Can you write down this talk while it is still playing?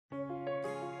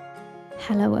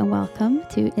Hello and welcome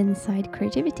to Inside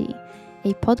Creativity,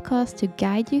 a podcast to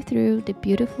guide you through the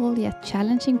beautiful yet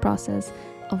challenging process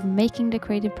of making the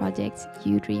creative projects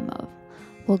you dream of.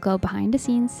 We'll go behind the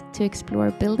scenes to explore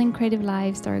building creative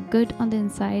lives that are good on the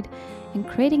inside and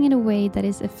creating in a way that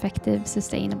is effective,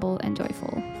 sustainable, and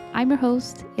joyful. I'm your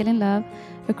host, Elin Löv,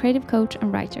 a creative coach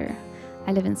and writer.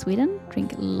 I live in Sweden,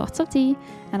 drink lots of tea,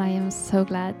 and I am so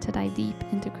glad to dive deep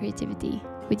into creativity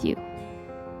with you.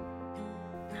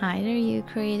 Hi there, you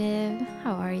creative.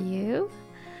 How are you?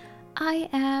 I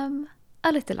am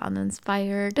a little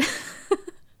uninspired.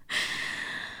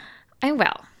 I'm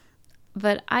well,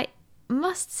 but I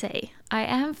must say I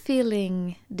am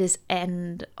feeling this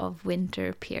end of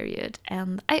winter period,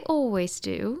 and I always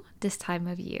do this time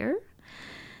of year.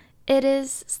 It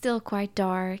is still quite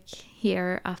dark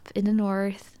here up in the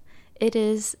north. It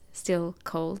is still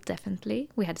cold, definitely.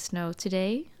 We had snow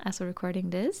today as we're recording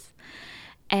this.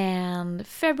 And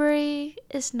February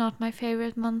is not my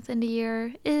favorite month in the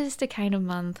year. It is the kind of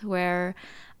month where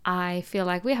I feel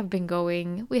like we have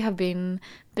been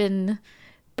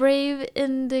brave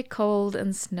in the cold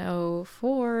and snow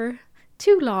for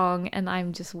too long, and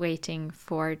I'm just waiting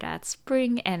for that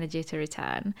spring energy to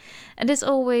return. And this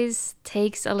always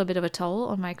takes a little bit of a toll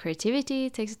on my creativity,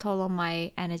 takes a toll on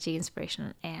my energy,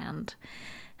 inspiration, and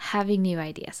having new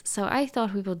ideas. So I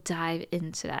thought we will dive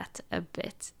into that a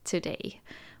bit today.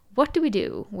 What do we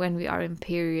do when we are in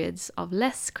periods of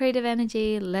less creative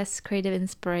energy, less creative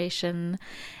inspiration,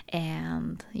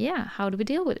 and how do we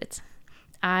deal with it?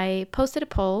 I posted a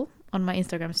poll on my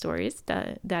Instagram stories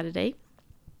the other day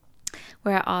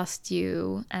where I asked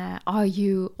you, are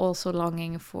you also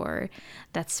longing for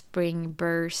that spring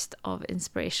burst of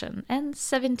inspiration? And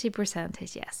 70%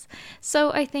 is yes.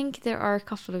 So I think there are a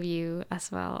couple of you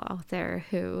as well out there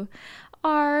who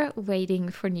are waiting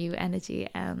for new energy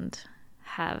and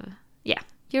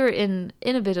you're in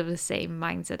a bit of the same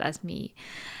mindset as me,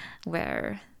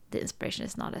 where the inspiration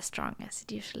is not as strong as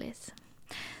it usually is.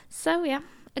 So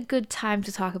a good time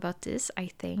to talk about this,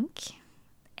 I think.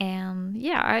 And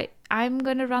I'm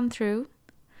going to run through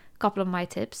a couple of my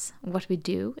tips, what we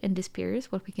do in this period,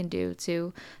 what we can do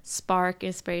to spark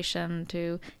inspiration,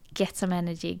 to get some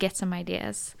energy, get some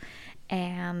ideas,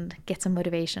 and get some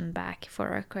motivation back for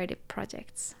our creative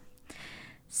projects.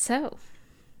 So,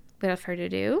 without further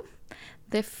ado,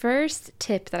 the first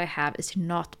tip that I have is to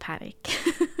not panic.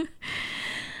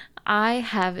 I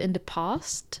have in the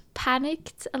past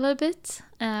panicked a little bit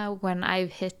when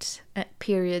I've hit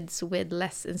periods with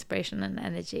less inspiration and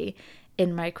energy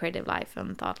in my creative life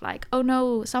and thought like, oh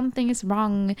no, something is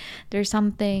wrong. There's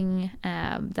something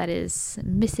that is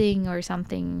missing or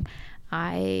something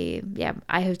I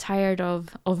have tired of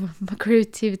my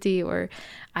creativity, or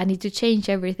I need to change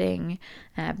everything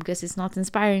because it's not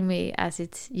inspiring me as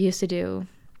it used to do.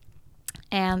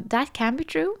 And that can be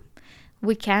true.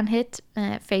 We can hit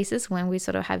phases when we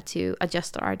sort of have to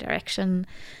adjust our direction,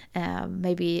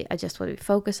 maybe adjust what we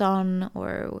focus on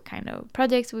or what kind of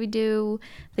projects we do,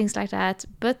 things like that.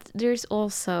 But there's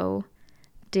also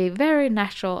the very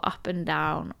natural up and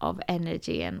down of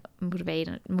energy and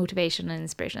motivation and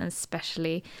inspiration,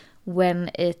 especially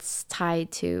when it's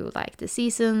tied to like the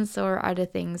seasons or other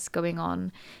things going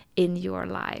on in your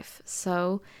life.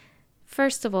 So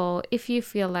first of all, if you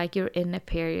feel like you're in a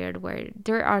period where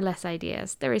there are less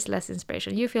ideas, there is less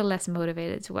inspiration, you feel less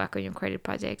motivated to work on your creative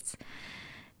projects,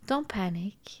 don't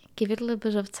panic. Give it a little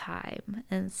bit of time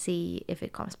and see if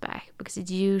it comes back, because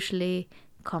it usually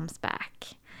comes back.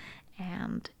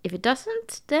 And if it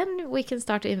doesn't, then we can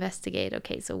start to investigate,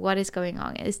 okay, so what is going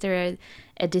on? Is there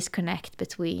a disconnect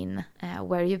between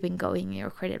where you've been going in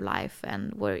your creative life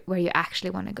and where you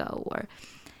actually want to go? Or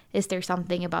is there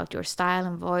something about your style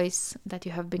and voice that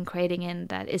you have been creating in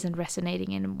that isn't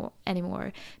resonating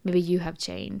anymore? Maybe you have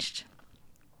changed.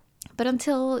 But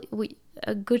until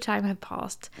a good time have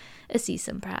passed, a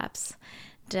season perhaps,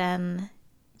 then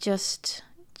just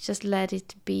let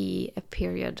it be a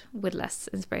period with less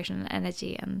inspiration and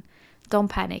energy, and don't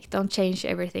panic, don't change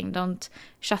everything, don't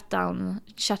shut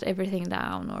everything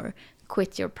down or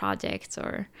quit your projects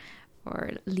or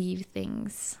leave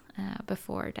things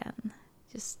before then.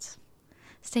 Just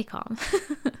stay calm.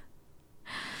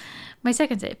 My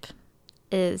second tip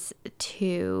is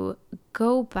to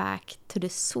go back to the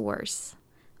source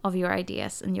of your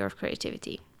ideas and your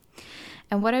creativity.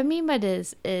 And what I mean by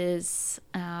this is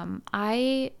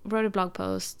I wrote a blog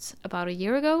post about a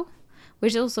year ago,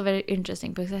 which is also very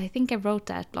interesting because I think I wrote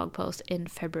that blog post in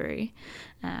February.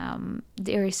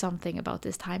 There is something about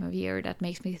this time of year that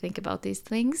makes me think about these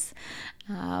things.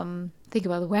 Think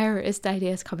about where is the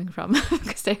ideas coming from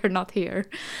because they are not here.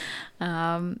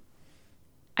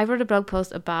 I wrote a blog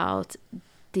post about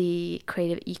the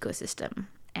creative ecosystem.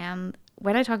 And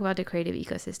when I talk about the creative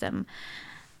ecosystem,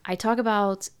 I talk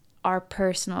about our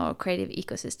personal creative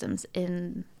ecosystems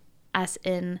as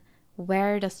in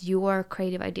where does your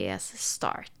creative ideas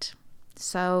start?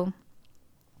 So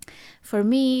for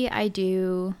me, I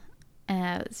do,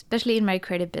 especially in my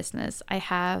creative business, I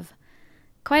have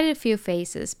quite a few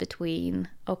phases between,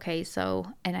 okay,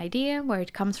 so an idea, where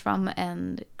it comes from,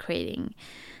 and creating.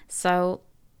 So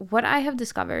what I have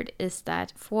discovered is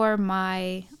that for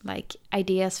my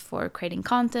ideas for creating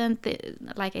content,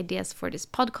 like ideas for this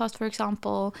podcast, for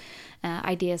example,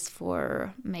 ideas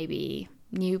for maybe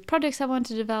new projects I want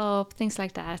to develop, things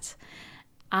like that,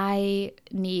 I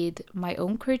need my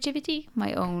own creativity,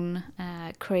 my own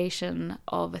creation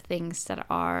of things that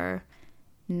are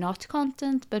not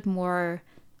content, but more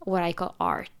what I call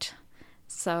art.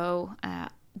 So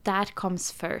that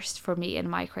comes first for me in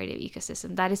my creative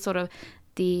ecosystem. That is sort of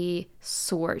the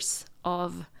source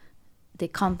of the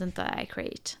content that I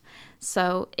create.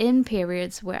 So in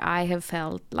periods where I have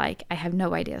felt like I have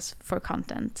no ideas for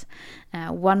content,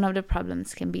 one of the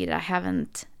problems can be that I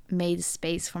haven't made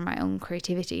space for my own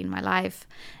creativity in my life,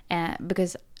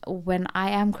 because when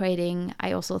I am creating,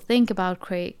 I also think about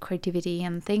creativity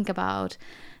and think about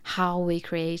how we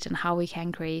create and how we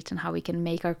can create and how we can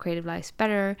make our creative lives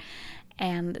better.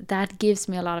 And that gives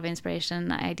me a lot of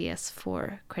inspiration and ideas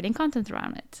for creating content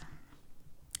around it.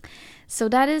 So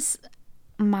that is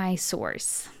my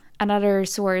source. Another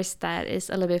source that is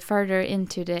a little bit further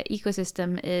into the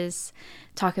ecosystem is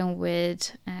talking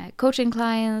with coaching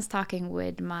clients, talking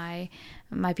with my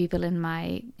people in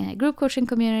my group coaching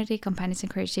community, Companions in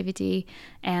Creativity,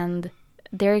 and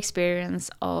their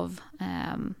experience of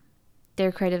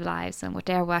their creative lives and what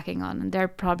they're working on and their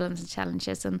problems and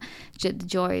challenges and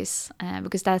joys,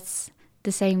 because that's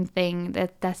the same thing,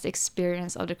 that's the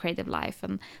experience of the creative life,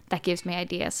 and that gives me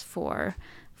ideas for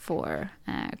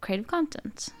creative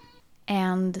content.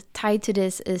 And tied to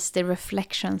this is the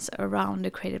reflections around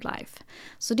the creative life.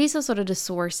 So these are sort of the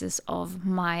sources of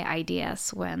my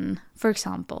ideas when, for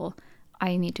example,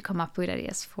 I need to come up with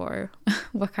ideas for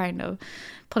what kind of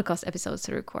podcast episodes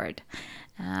to record.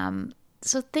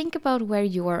 So think about where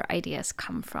your ideas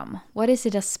come from. What is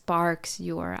it that sparks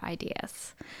your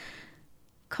ideas?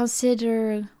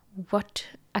 Consider what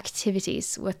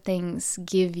activities, what things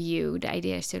give you the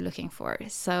ideas you're looking for.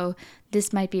 So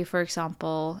this might be, for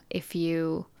example, if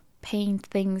you paint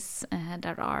things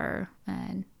that are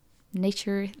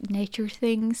nature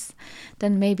things,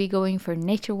 then maybe going for a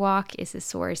nature walk is a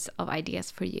source of ideas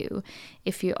for you.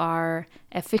 If you are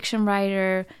a fiction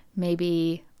writer,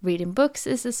 maybe reading books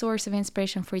is a source of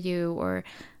inspiration for you, or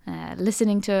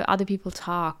listening to other people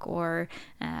talk, or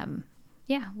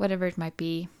whatever it might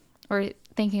be, or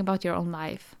thinking about your own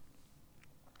life,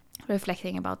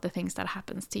 reflecting about the things that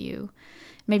happens to you.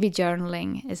 Maybe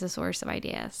journaling is a source of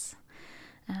ideas.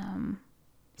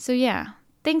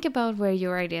 Think about where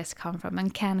your ideas come from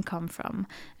and can come from,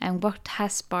 and what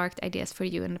has sparked ideas for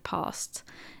you in the past,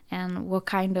 and what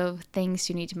kind of things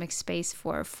you need to make space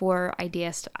for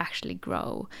ideas to actually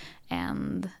grow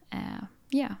and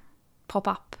pop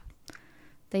up.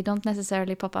 They don't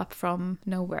necessarily pop up from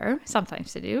nowhere.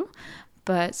 Sometimes they do,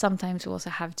 but sometimes we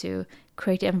also have to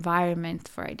create an environment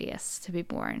for ideas to be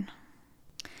born.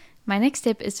 My next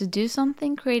tip is to do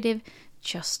something creative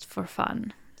just for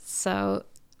fun. So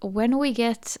when we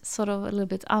get sort of a little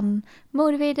bit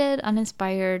unmotivated,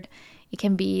 uninspired, it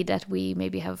can be that we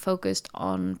maybe have focused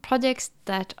on projects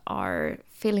that are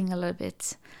feeling a little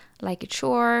bit like a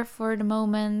chore for the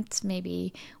moment.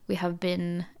 Maybe we have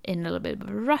been in a little bit of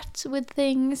a rut with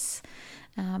things.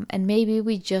 And maybe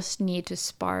we just need to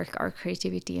spark our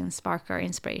creativity and spark our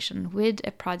inspiration with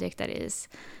a project that is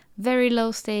very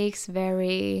low stakes,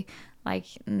 very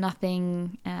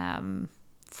nothing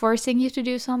forcing you to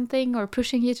do something or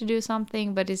pushing you to do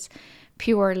something, but is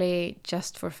purely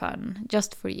just for fun,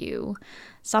 just for you.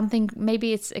 Something,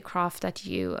 maybe it's a craft that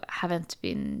you haven't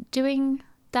been doing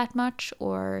that much,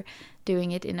 or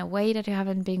doing it in a way that you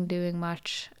haven't been doing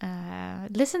much.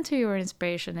 Listen to your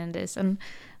inspiration in this, and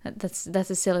that's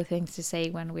a silly thing to say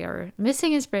when we are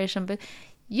missing inspiration, but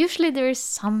usually there is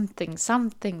something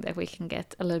that we can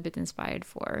get a little bit inspired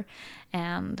for.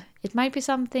 And it might be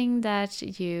something that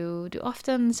you do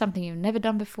often, something you've never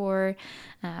done before.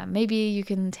 Maybe you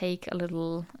can take a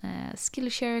little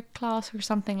Skillshare class or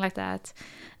something like that,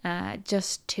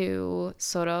 just to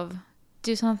sort of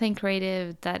do something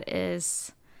creative that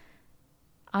is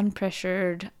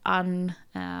unpressured,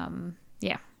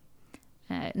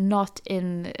 not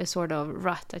in a sort of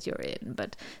rut that you're in,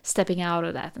 but stepping out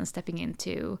of that and stepping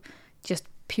into just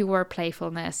pure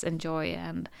playfulness and joy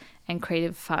and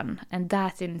creative fun. And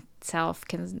that in itself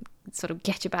can sort of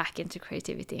get you back into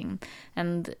creativity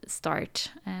and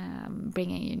start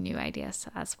bringing you new ideas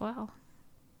as well.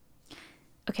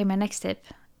 Okay, my next tip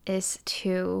is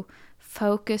to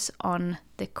focus on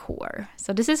the core.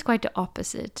 So this is quite the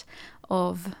opposite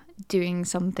of doing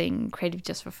something creative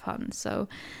just for fun. So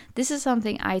this is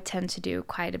something I tend to do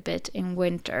quite a bit in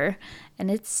winter,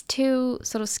 and it's to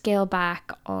sort of scale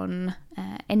back on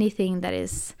anything that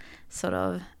is sort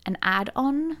of an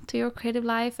add-on to your creative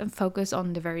life and focus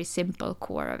on the very simple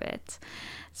core of it.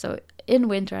 So in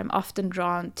winter, I'm often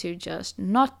drawn to just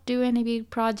not do any big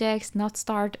projects, not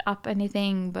start up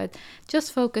anything, but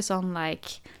just focus on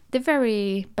like the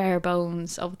very bare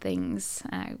bones of things,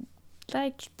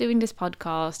 like doing this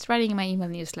podcast, writing my email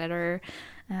newsletter,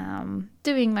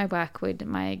 doing my work with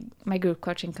my group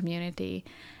coaching community,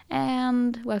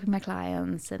 and work with my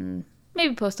clients, and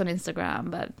maybe post on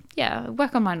Instagram. But yeah,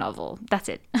 work on my novel. That's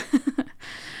it.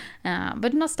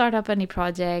 But not start up any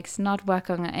projects, not work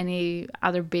on any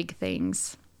other big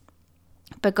things,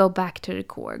 but go back to the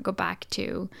core, go back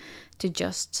to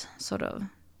just sort of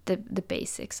the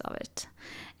basics of it.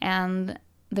 And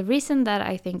the reason that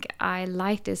I think I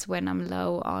like this when I'm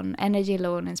low on energy,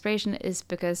 low on inspiration, is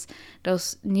because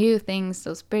those new things,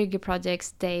 those bigger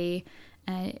projects,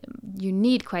 you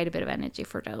need quite a bit of energy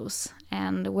for those.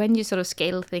 And when you sort of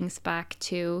scale things back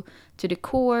to the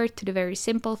core, to the very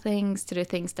simple things, to the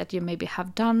things that you maybe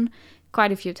have done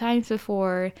quite a few times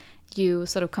before, you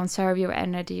sort of conserve your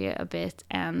energy a bit,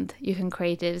 and you can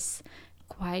create this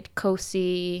quite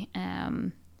cozy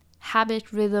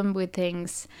habit rhythm with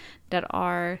things that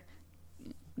are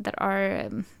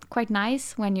quite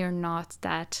nice when you're not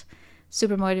that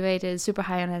super motivated, super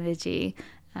high on energy,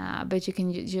 but you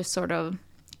can just sort of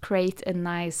create a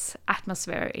nice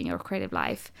atmosphere in your creative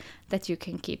life that you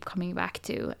can keep coming back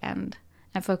to and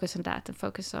focus on that, and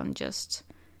focus on just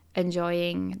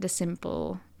enjoying the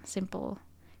simple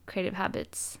creative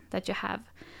habits that you have.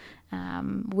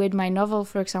 With my novel,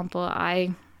 for example,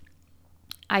 I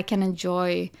can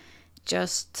enjoy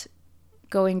just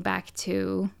going back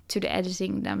to the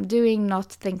editing that I'm doing,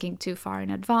 not thinking too far in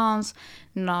advance,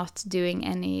 not doing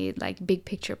any like big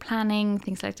picture planning,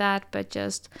 things like that, but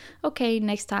just, okay,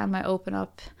 next time I open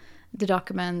up the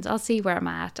document, I'll see where I'm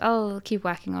at, I'll keep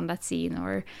working on that scene,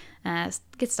 or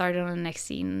get started on the next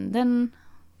scene, then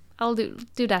I'll do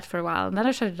that for a while, and then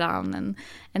I'll shut it down, and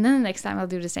then the next time I'll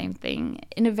do the same thing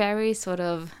in a very sort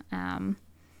of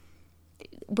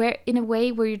in a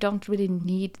way where you don't really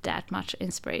need that much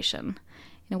inspiration,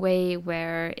 in a way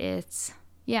where it's,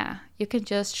 you can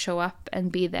just show up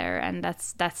and be there, and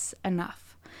that's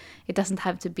enough. It doesn't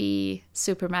have to be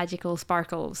super magical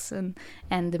sparkles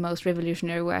and the most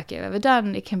revolutionary work you've ever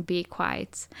done. It can be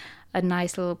quite a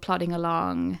nice little plodding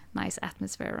along, nice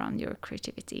atmosphere around your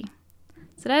creativity.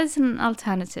 So that is an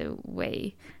alternative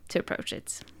way to approach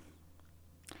it.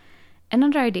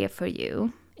 Another idea for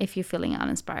you, if you're feeling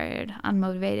uninspired,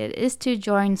 unmotivated, is to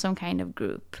join some kind of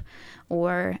group,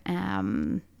 or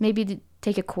maybe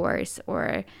take a course,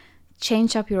 or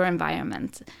change up your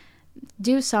environment.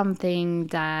 Do something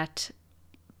that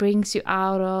brings you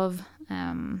out of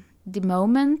the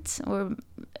moment, or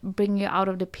bring you out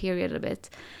of the period a bit,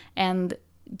 and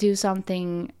do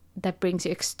something that brings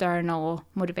you external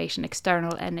motivation,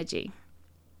 external energy.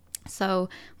 So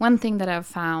one thing that I've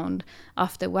found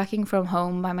after working from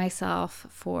home by myself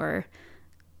for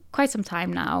quite some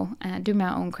time now, doing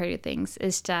my own creative things,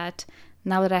 is that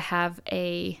now that I have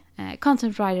a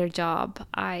content writer job,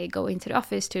 I go into the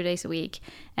office 2 days a week,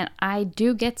 and I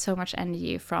do get so much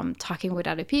energy from talking with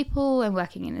other people and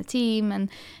working in a team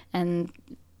and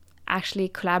actually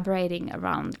collaborating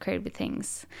around creative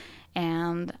things.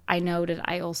 And I know that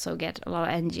I also get a lot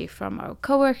of energy from our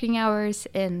co-working hours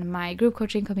in my group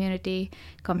coaching community,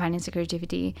 Companions of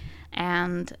Creativity,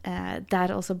 and that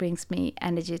also brings me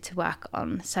energy to work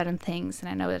on certain things, and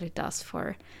I know that it does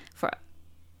for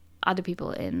other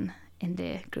people in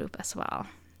the group as well.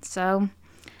 So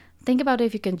think about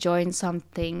if you can join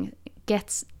something,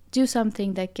 do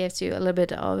something that gives you a little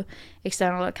bit of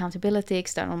external accountability,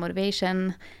 external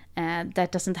motivation,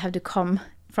 that doesn't have to come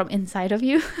from inside of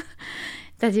you,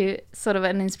 that you sort of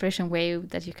an inspiration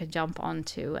wave that you can jump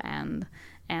onto and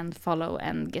follow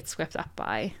and get swept up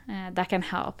by. That can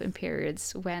help in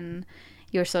periods when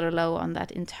you're sort of low on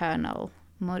that internal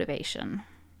motivation.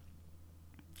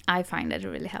 I find that it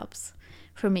really helps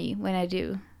for me when I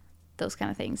do those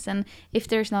kind of things. And if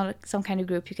there's not some kind of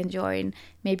group you can join,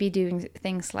 maybe doing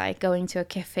things like going to a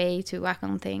cafe to work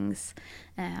on things,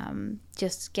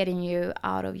 just getting you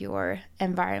out of your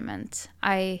environment.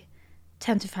 I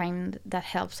tend to find that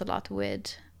helps a lot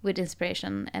with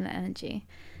inspiration and energy,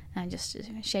 and just to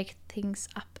shake things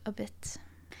up a bit.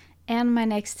 And my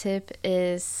next tip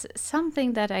is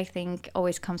something that I think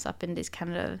always comes up in these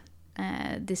kind of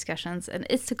discussions, and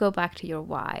it's to go back to your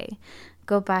why.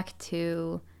 Go back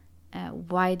to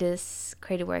why this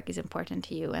creative work is important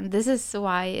to you. And this is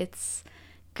why it's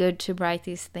good to write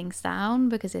these things down,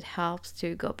 because it helps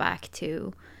to go back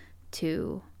to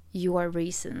your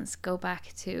reasons. Go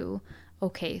back to,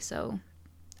 okay, so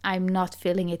I'm not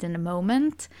feeling it in the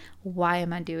moment. Why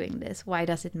am I doing this? Why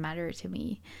does it matter to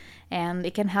me? And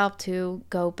it can help to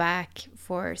go back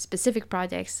for specific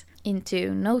projects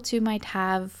into notes you might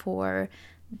have for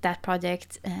that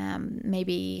project,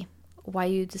 maybe why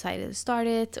you decided to start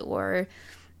it, or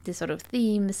the sort of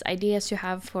themes, ideas you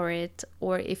have for it.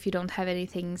 Or if you don't have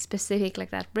anything specific like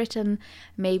that written,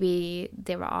 maybe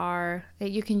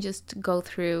you can just go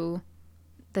through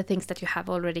the things that you have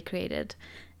already created.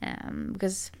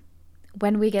 Because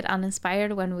when we get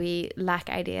uninspired, when we lack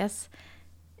ideas,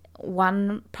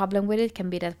 one problem with it can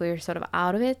be that we're sort of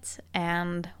out of it.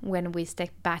 And when we step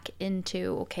back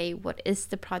into, okay, what is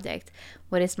the project?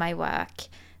 What is my work?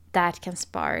 That can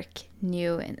spark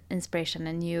new inspiration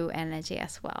and new energy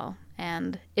as well.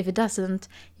 And if it doesn't,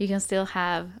 you can still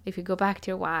have, if you go back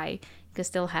to your why, you can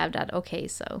still have that, okay,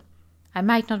 so I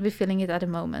might not be feeling it at the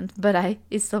moment, but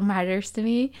it still matters to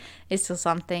me. It's still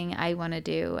something I want to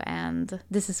do, and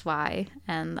this is why.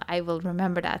 And I will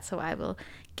remember that, so I will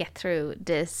get through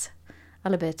this a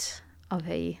little bit of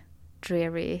a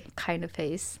dreary kind of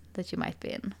phase that you might be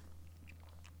in.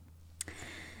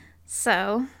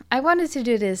 So I wanted to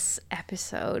do this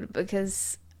episode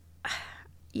because,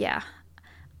 yeah,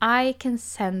 I can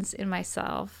sense in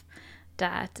myself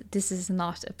that this is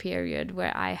not a period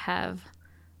where I have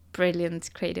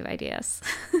brilliant creative ideas.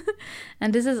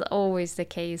 And this is always the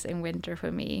case in winter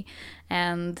for me.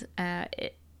 And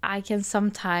I can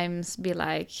sometimes be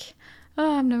like,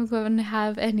 oh, I'm not going to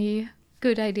have any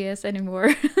good ideas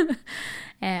anymore.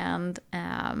 And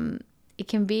it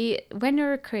can be when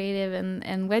you're creative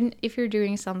and if you're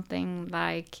doing something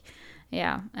like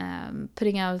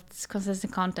putting out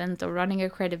consistent content or running a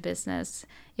creative business,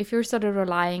 if you're sort of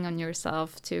relying on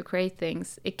yourself to create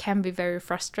things, it can be very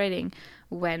frustrating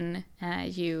when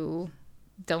you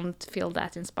don't feel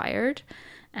that inspired.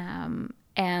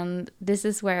 And this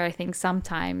is where I think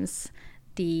sometimes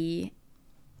the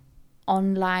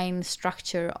online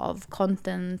structure of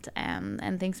content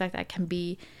and things like that can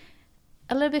be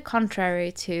a little bit contrary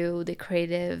to the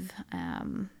creative,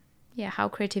 how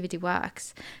creativity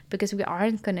works, because we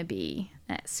aren't going to be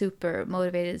super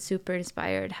motivated, super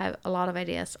inspired, have a lot of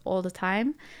ideas all the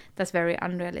time. That's very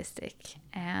unrealistic.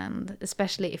 And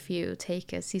especially if you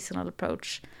take a seasonal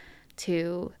approach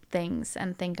to things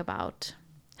and think about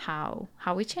how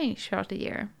we change throughout the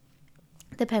year,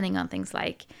 depending on things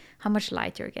like how much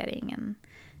light you're getting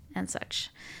and such.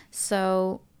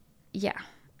 So yeah,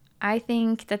 I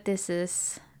think that this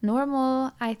is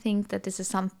normal. I think that this is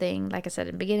something, like I said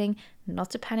in the beginning,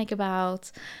 not to panic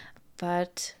about,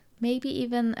 but maybe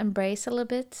even embrace a little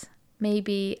bit.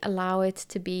 Maybe allow it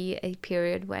to be a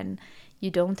period when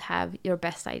you don't have your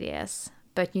best ideas,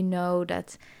 but you know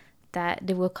that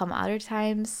there will come other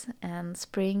times, and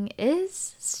spring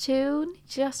is soon,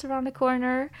 just around the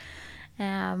corner.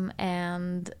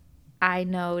 And I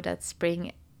know that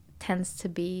spring tends to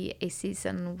be a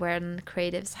season when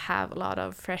creatives have a lot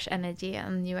of fresh energy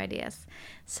and new ideas.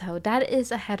 So that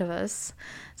is ahead of us.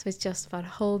 So it's just about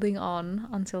holding on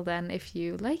until then, if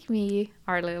you, like me,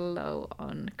 are a little low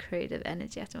on creative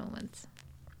energy at the moment.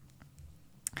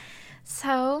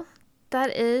 So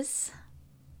that is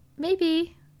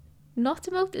maybe not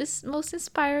the most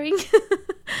inspiring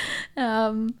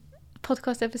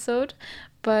podcast episode,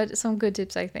 but some good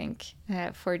tips, I think,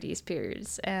 for these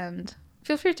periods. And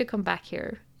feel free to come back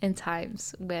here in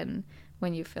times when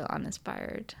you feel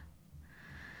uninspired.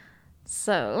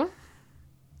 So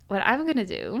what I'm going to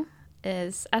do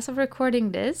is, as of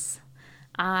recording this,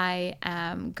 I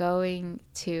am going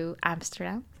to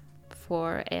Amsterdam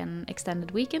for an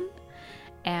extended weekend,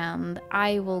 and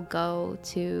I will go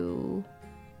to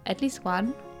at least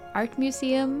one art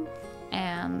museum,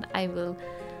 and I will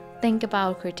think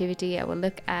about creativity. I will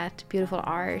look at beautiful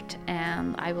art,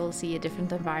 and I will see a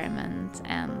different environment,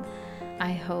 and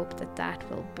I hope that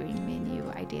will bring me new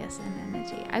ideas and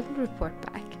energy. I will report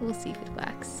back. We'll see if it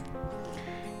works.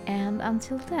 And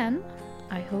until then,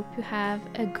 I hope you have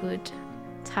a good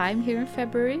time here in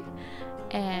February,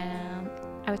 and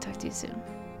I will talk to you soon.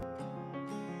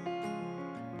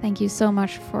 Thank you so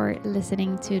much for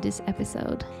listening to this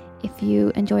episode. If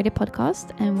you enjoyed the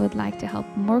podcast and would like to help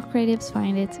more creatives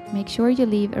find it, make sure you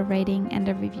leave a rating and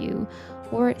a review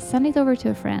or send it over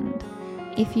to a friend.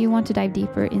 If you want to dive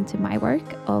deeper into my work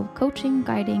of coaching,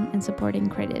 guiding, and supporting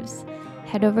creatives,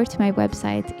 head over to my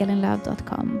website,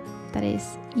 elinloow.com. That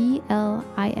is ELINLOOW.com.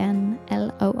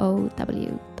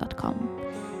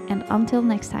 And until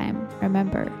next time,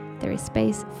 remember, there is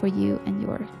space for you and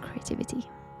your creativity.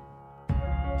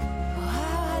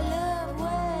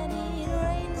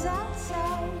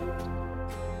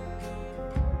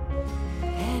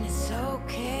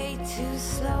 To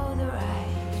slow the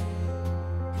ride,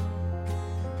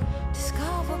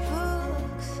 discover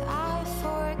books I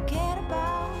forget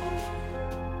about,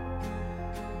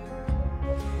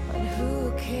 but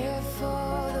who care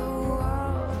for the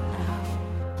world now?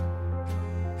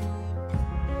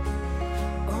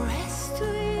 Rest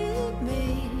with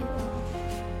me,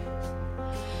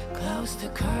 close the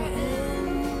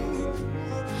curtains,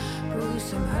 brew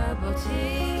some herbal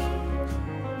tea.